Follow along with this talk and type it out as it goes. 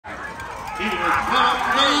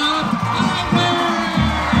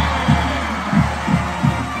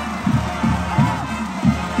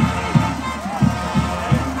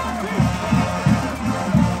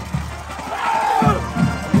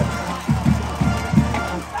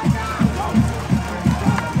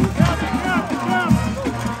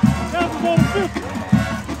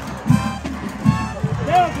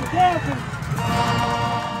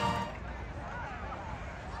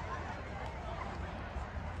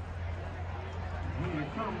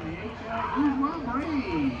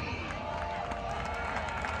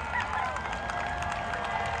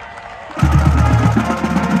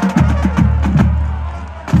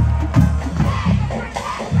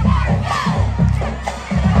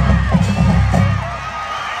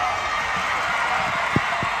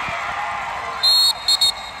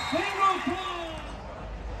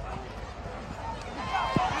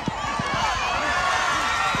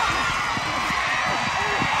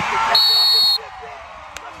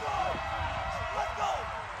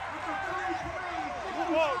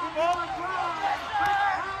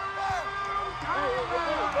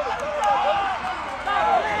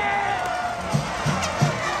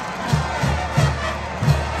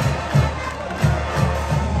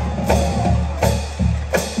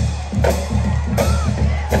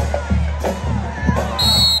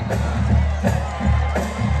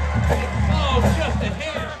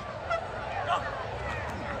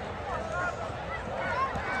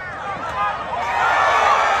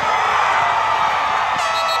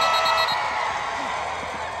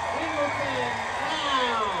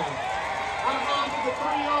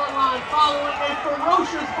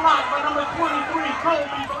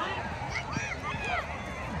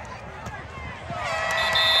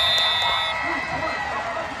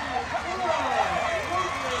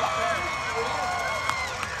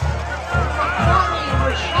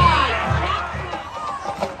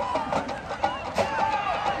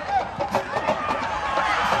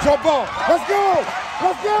Jump ball. Let's go.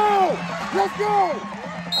 Let's go. Let's go.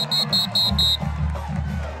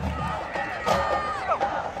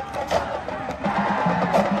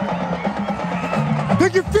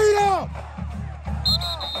 Pick your feet up.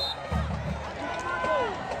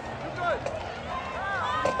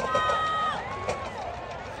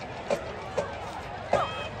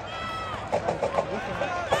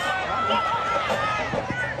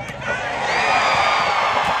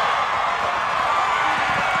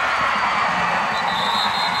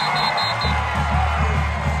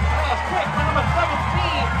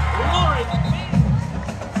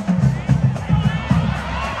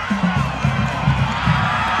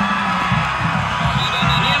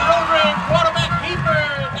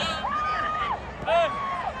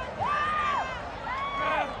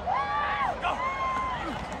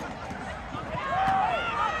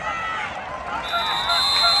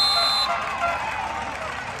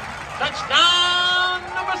 Touchdown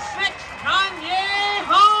number 6, Kanye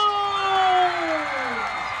Hall.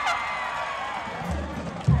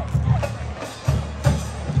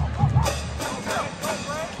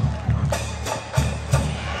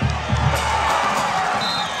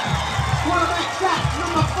 Quarterback sack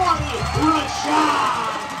number 40, Rashad.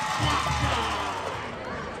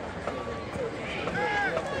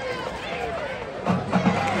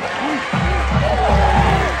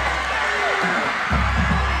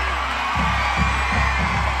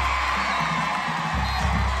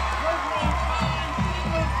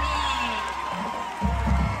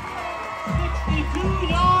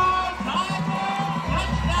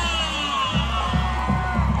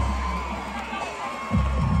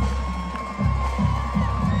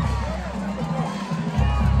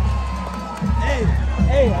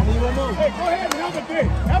 Hey, I need one more. Hey, go ahead and have a day.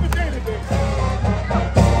 Have a day today.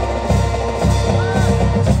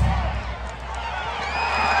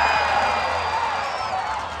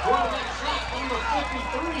 Quarterback sack number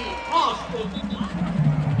 53, Austin.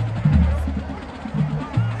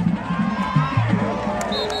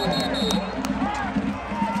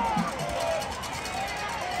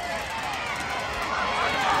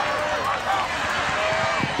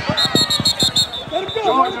 Let him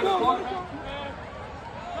go. Let him go.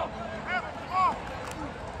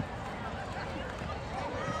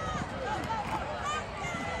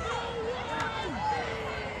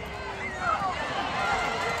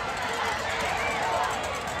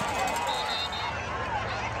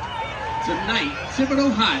 Tonight,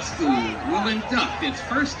 Thibodaux High School will induct its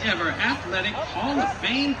first ever Athletic Hall of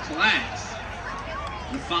Fame class.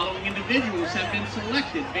 The following individuals have been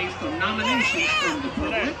selected based on nominations from the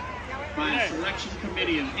public by a selection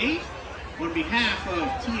committee of 8 on behalf of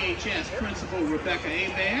THS Principal Rebecca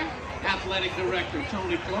Hebert, Athletic Director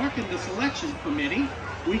Tony Clark and the selection committee,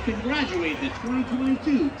 we congratulate the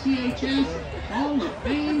 2022 THS Hall of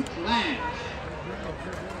Fame class.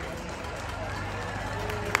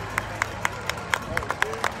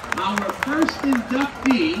 Our first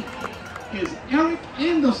inductee is Eric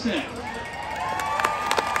Andolsek.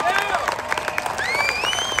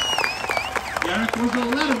 Derrick was a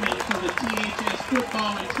letterman for the THS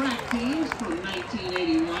football and track teams from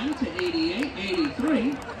 1981 to 88,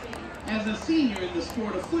 83. As a senior in the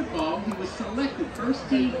sport of football, he was selected first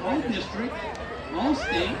team All-District,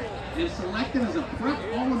 All-State, and selected as a prep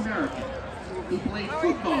All-American. He played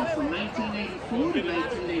football from 1984 to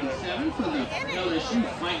 1987 for the LSU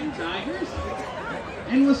Fighting Tigers,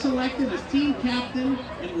 and was selected as team captain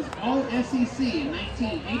and was All-SEC in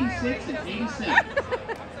 1986 and 87.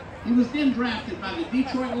 He was then drafted by the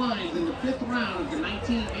Detroit Lions in the 5th round of the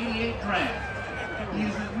 1988 draft. He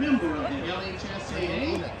is a member of the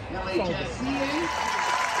LHSAA, LHSAA,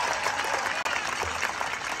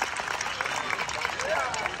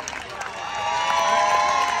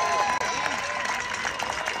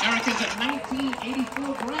 Eric is a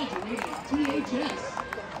 1984 graduate of THS.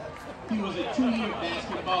 He was a 2-year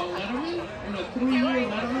basketball letterman and a 3-year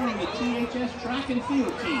letterman on the THS track and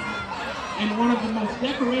field team, and one of the most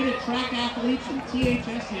decorated track athletes in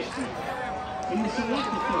THS history. He was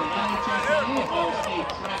selected for the LHSAA All-State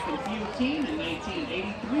Track and Field Team in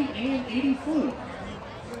 1983 and 84.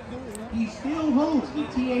 He still holds the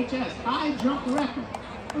THS high jump record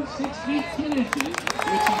of 6 feet 10 inches,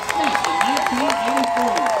 which he set in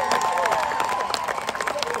 1984.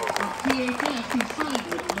 For THS, he signed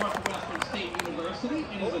with Northwestern State University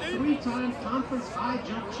and is a 3-time conference high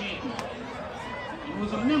jump champion. He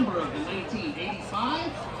was a member of the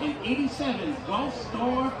 1985 and 87 Golf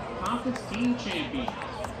Star Conference Team Champions.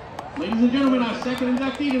 Ladies and gentlemen, our second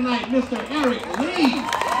inductee tonight, Mr. Eric Lee.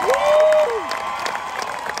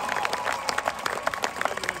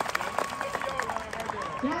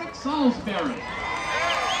 Derrick Saulsberry.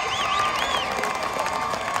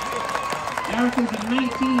 Derrick is a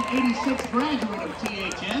 1986 graduate of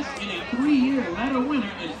THS and a 3-year letter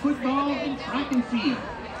winner in football and track and field.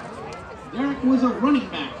 Derrick was a running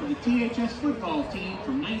back for the THS football team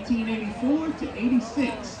from 1984 to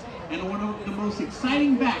 86 and one of the most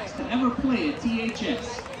exciting backs to ever play at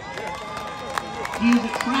THS. He is a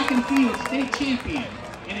track and field state champion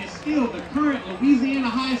and is still the current Louisiana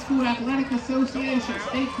High School Athletic Association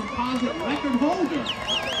state composite record holder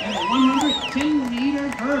in the 110-meter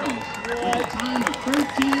hurdles with a time of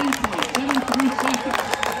 13.73 seconds.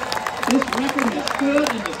 This record has stood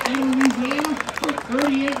in the state of Louisiana for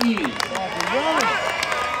 38 years.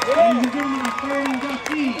 Ladies and gentlemen, our third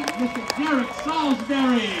inductee, Mr. Derrick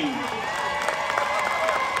Saulsberry.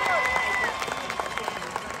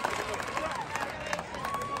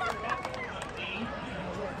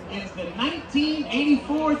 Is the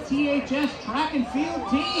 1984 THS track and field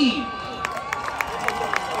team.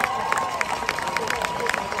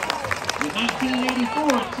 The 1984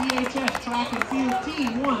 THS track and field team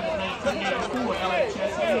won the 1984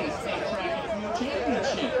 LHSAA State Track and Field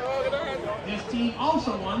Championship. This team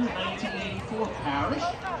also won the 1984 Parish,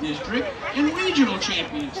 District, and Regional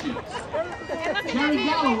Championships. Jerry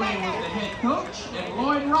Galloway was the head coach, and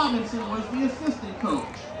Lloyd Robinson was the assistant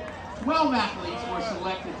coach. 12 athletes were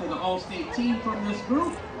selected to the All-State team from this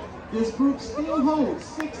group. This group still holds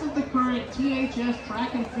 6 of the current THS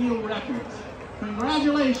track and field records.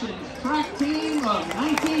 Congratulations, track team of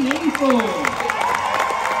 1984.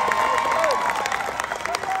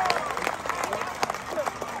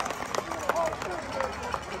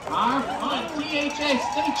 Our fun THS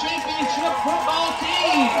State Championship football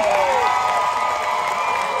team.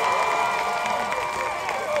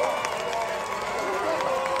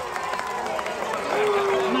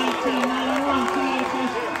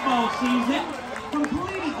 Season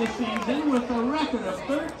completed the season with a record of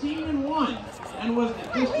 13-1 and was the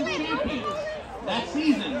district champions. That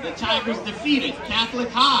season, the Tigers defeated Catholic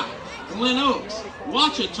High, Glen Oaks,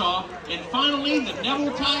 Ouachita, and finally the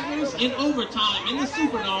Neville Tigers in overtime in the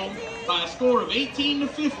Superdome by a score of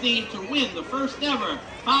 18-15 to win the first ever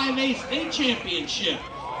 5A state championship.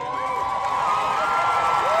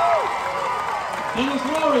 Dennis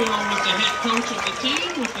L'Oreal was the head coach of the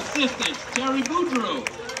team with assistants Terry Boudreau,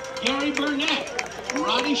 Gary Burnett,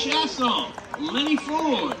 Roddy Chasson, Lenny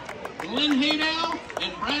Ford, Glenn Haydell,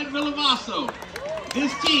 and Brad Villavasso.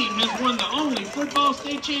 This team has won the only football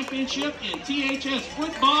state championship in THS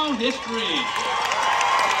football history.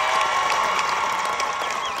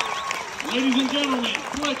 Ladies and gentlemen,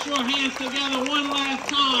 put your hands together one last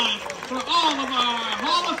time for all of our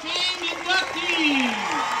Hall of Fame inductees.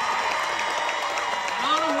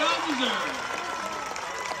 Well Hauser.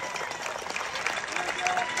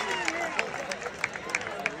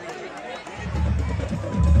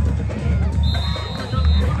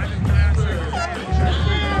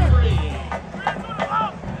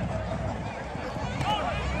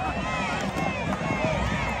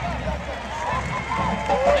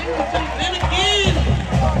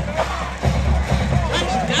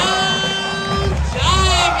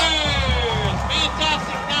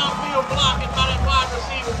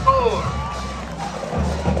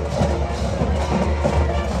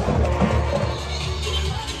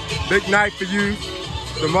 Big night for you,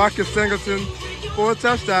 Demarcus Singleton. 4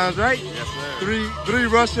 touchdowns, right? Yes, sir. Three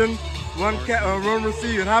rushing, one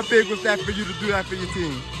receiving. How big was that for you to do that for your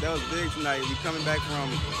team? That was big tonight. We coming back from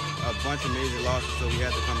a bunch of major losses, so we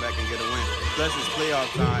had to come back and get a win. Plus, it's playoff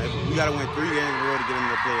time. We got to win 3 games in a row to get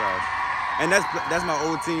into the playoffs. And that's my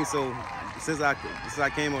old team. So since I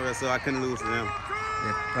came over, so I couldn't lose to them.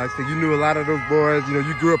 Yeah, like I said, you knew a lot of those boys. You know,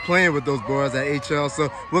 you grew up playing with those boys at HL. So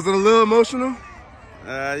was it a little emotional?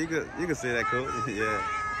 You could say that, Coach. Yeah.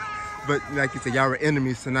 But like you said, y'all were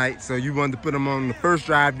enemies tonight, so you wanted to put them on the first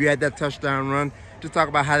drive. You had that touchdown run. Just talk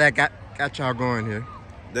about how that got y'all going here.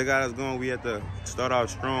 That got us going. We had to start out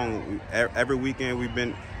strong. Every weekend we've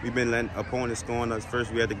been letting opponents score on us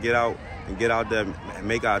first. We had to get out there and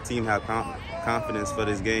make our team have confidence for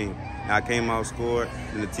this game. And I came out, scored,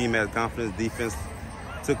 and the team had confidence. Defense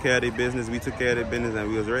took care of their business. We took care of their business, and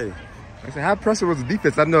we was ready. I said, how impressive was the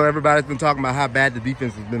defense? I know everybody's been talking about how bad the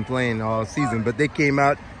defense has been playing all season, but they came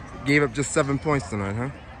out, gave up just 7 points tonight,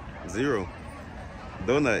 huh? 0.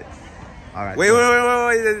 Donut. All right.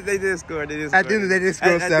 Wait. They did score. At the end of the day, they did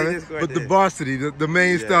score 7. But the varsity, the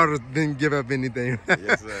main starters didn't give up anything.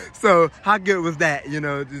 Yes, sir. So how good was that, you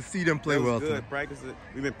know, to see them play well? Good. Practicing.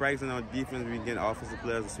 We've been practicing on defense. We've been getting offensive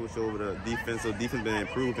players to switch over to defense. So defense been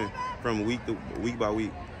improving from week by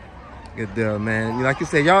week. Good deal, man. Like you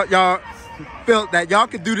said, y'all felt that y'all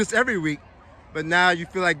could do this every week, but now you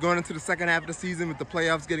feel like going into the second half of the season with the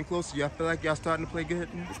playoffs getting closer, y'all feel like y'all starting to play good?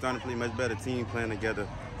 We're starting to play much better. Team playing together.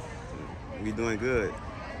 We doing good.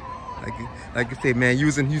 Like you said, man, you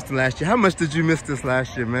was in Houston last year. How much did you miss this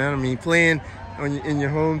last year, man? I mean, playing in your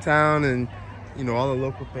hometown and, you know, all the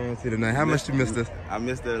local fans here tonight. How much you missed this? I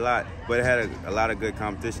missed it a lot, but it had a lot of good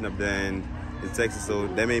competition up there in Texas, so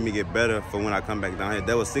that made me get better for when I come back down here.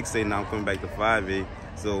 That was 6A, now I'm coming back to 5A,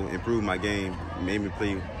 so improve my game, made me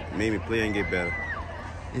play and get better.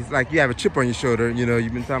 It's like you have a chip on your shoulder. You know,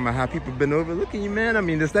 you've been talking about how people have been overlooking you, man. I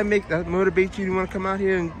mean, does that motivate you to want to come out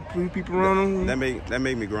here and prove people wrong? That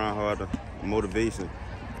made me grind harder. Motivation.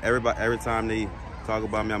 Every time they talk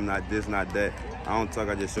about me, I'm not this, not that. I don't talk.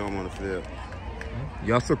 I just show them on the field.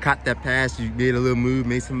 You also caught that pass. You made a little move,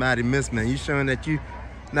 made somebody miss, man. You showing that you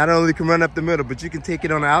not only can run up the middle, but you can take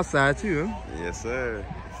it on the outside too, huh? Yes, sir.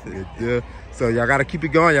 Good deal. So y'all got to keep it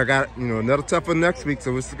going. Y'all got, you know, another tough one next week.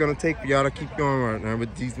 So what's it going to take for y'all to keep going right now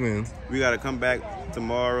with these wins? We got to come back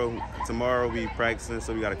tomorrow. Tomorrow we practicing,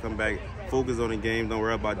 so we got to come back, focus on the game. Don't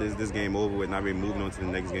worry about this game over with. Not really moving on to the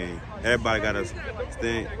next game. Everybody got to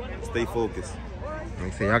stay focused.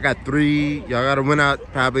 Like I say, y'all got 3. Y'all got to win out,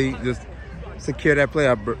 probably just secure that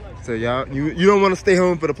playoff. So y'all, you don't want to stay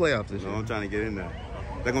home for the playoffs this year. No, I'm trying to get in there.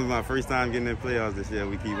 That's going to be my first time getting in the playoffs this year.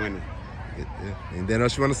 We keep winning. Yeah. And then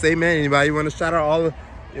else you want to say, man? Anybody you want to shout out all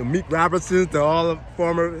the Meek Robertsons to all the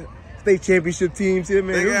former state championship teams here,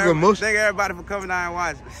 man? Thank everybody for coming out and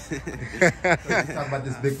watching. Talk about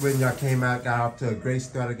this big win. Y'all came out, got off to a great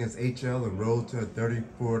start against HL and rolled to a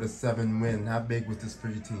 34-7 win. How big was this for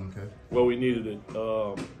your team, Coach? Well, we needed it.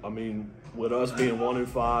 I mean, with us being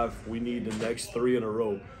 1-5, we need the next 3 in a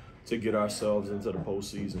row to get ourselves into the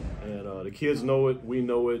postseason. And the kids know it. We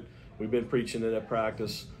know it. We've been preaching it at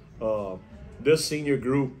practice. This senior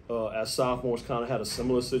group, as sophomores, kind of had a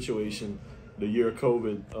similar situation the year of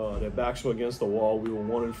COVID. Their backs were against the wall. We were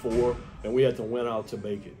 1-4, and we had to win out to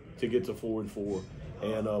make it, to get to 4-4.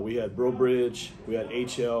 And we had Brobridge, we had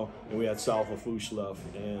HL, and we had South Lafourche left.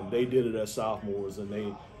 And they did it as sophomores,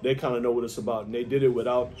 and they kind of know what it's about. And they did it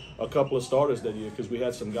without a couple of starters that year because we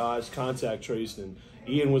had some guys contact traced, and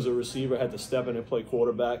Ian was a receiver, had to step in and play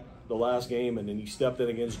quarterback the last game, and then he stepped in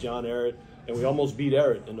against John Arrett, and we almost beat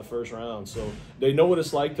Arrett in the first round. So they know what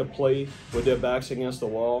it's like to play with their backs against the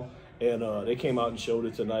wall, and they came out and showed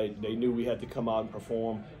it tonight. They knew we had to come out and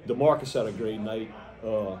perform. Demarcus had a great night.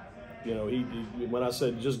 You know, he when I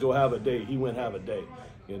said just go have a day, he went have a day.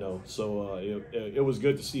 You know, so it was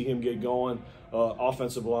good to see him get going.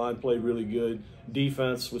 Offensive line played really good.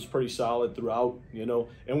 Defense was pretty solid throughout, you know,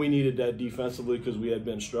 and we needed that defensively because we had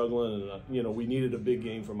been struggling, and, you know, we needed a big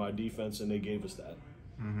game from our defense, and they gave us that.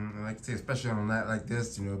 I like to say, especially on a night like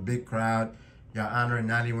this, you know, big crowd, y'all honoring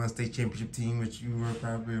 91 state championship team, which you were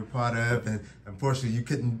probably a part of, and unfortunately you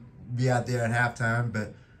couldn't be out there at halftime,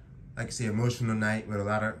 but like I say, emotional night with a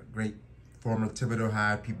lot of great former Thibodaux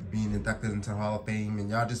High people being inducted into the Hall of Fame, and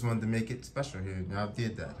y'all just wanted to make it special here, and y'all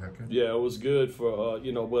did that, okay? Yeah, it was good for,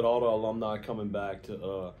 you know, with all the alumni coming back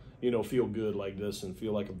to, you know, feel good like this and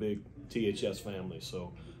feel like a big THS family.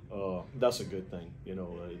 So that's a good thing. You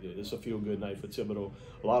know, it's a feel-good night for Thibodaux.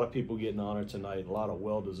 A lot of people getting honored tonight, a lot of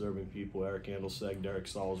well-deserving people, Eric Andolsek, Derrick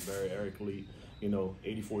Saulsberry, Eric Lee, you know,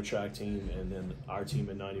 84 track team, and then our team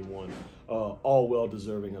in 91, all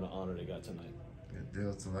well-deserving of the honor they got tonight. Good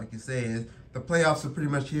deal. So like you say, the playoffs are pretty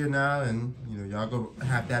much here now, and you know y'all go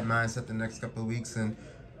have that mindset the next couple of weeks, and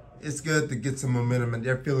it's good to get some momentum, and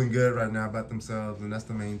they're feeling good right now about themselves, and that's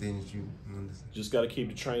the main thing that you understand. Just got to keep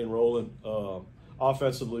the train rolling.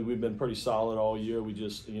 Offensively, we've been pretty solid all year. We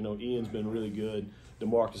just, you know, Ian's been really good.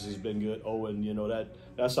 Demarcus has been good. Owen, you know,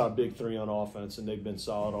 that's our big three on offense, and they've been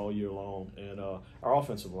solid all year long. And our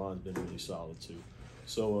offensive line's been really solid too.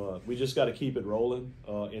 So we just got to keep it rolling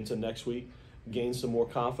into next week, gain some more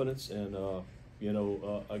confidence, and you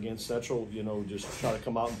know, against Central, you know, just try to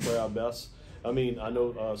come out and play our best. I mean, I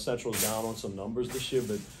know Central's down on some numbers this year,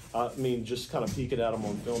 but I mean, just kind of peeking at them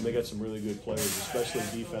on film, they got some really good players, especially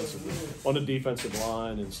defensively, on the defensive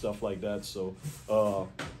line and stuff like that. So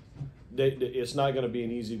it's not going to be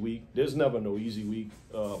an easy week. There's never no easy week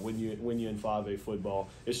when you're in 5A football.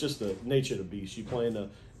 It's just the nature of the beast. You're playing the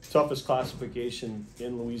toughest classification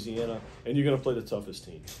in Louisiana, and you're going to play the toughest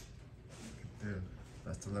team. Yeah.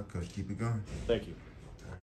 Best of luck, Coach. Keep it going. Thank you.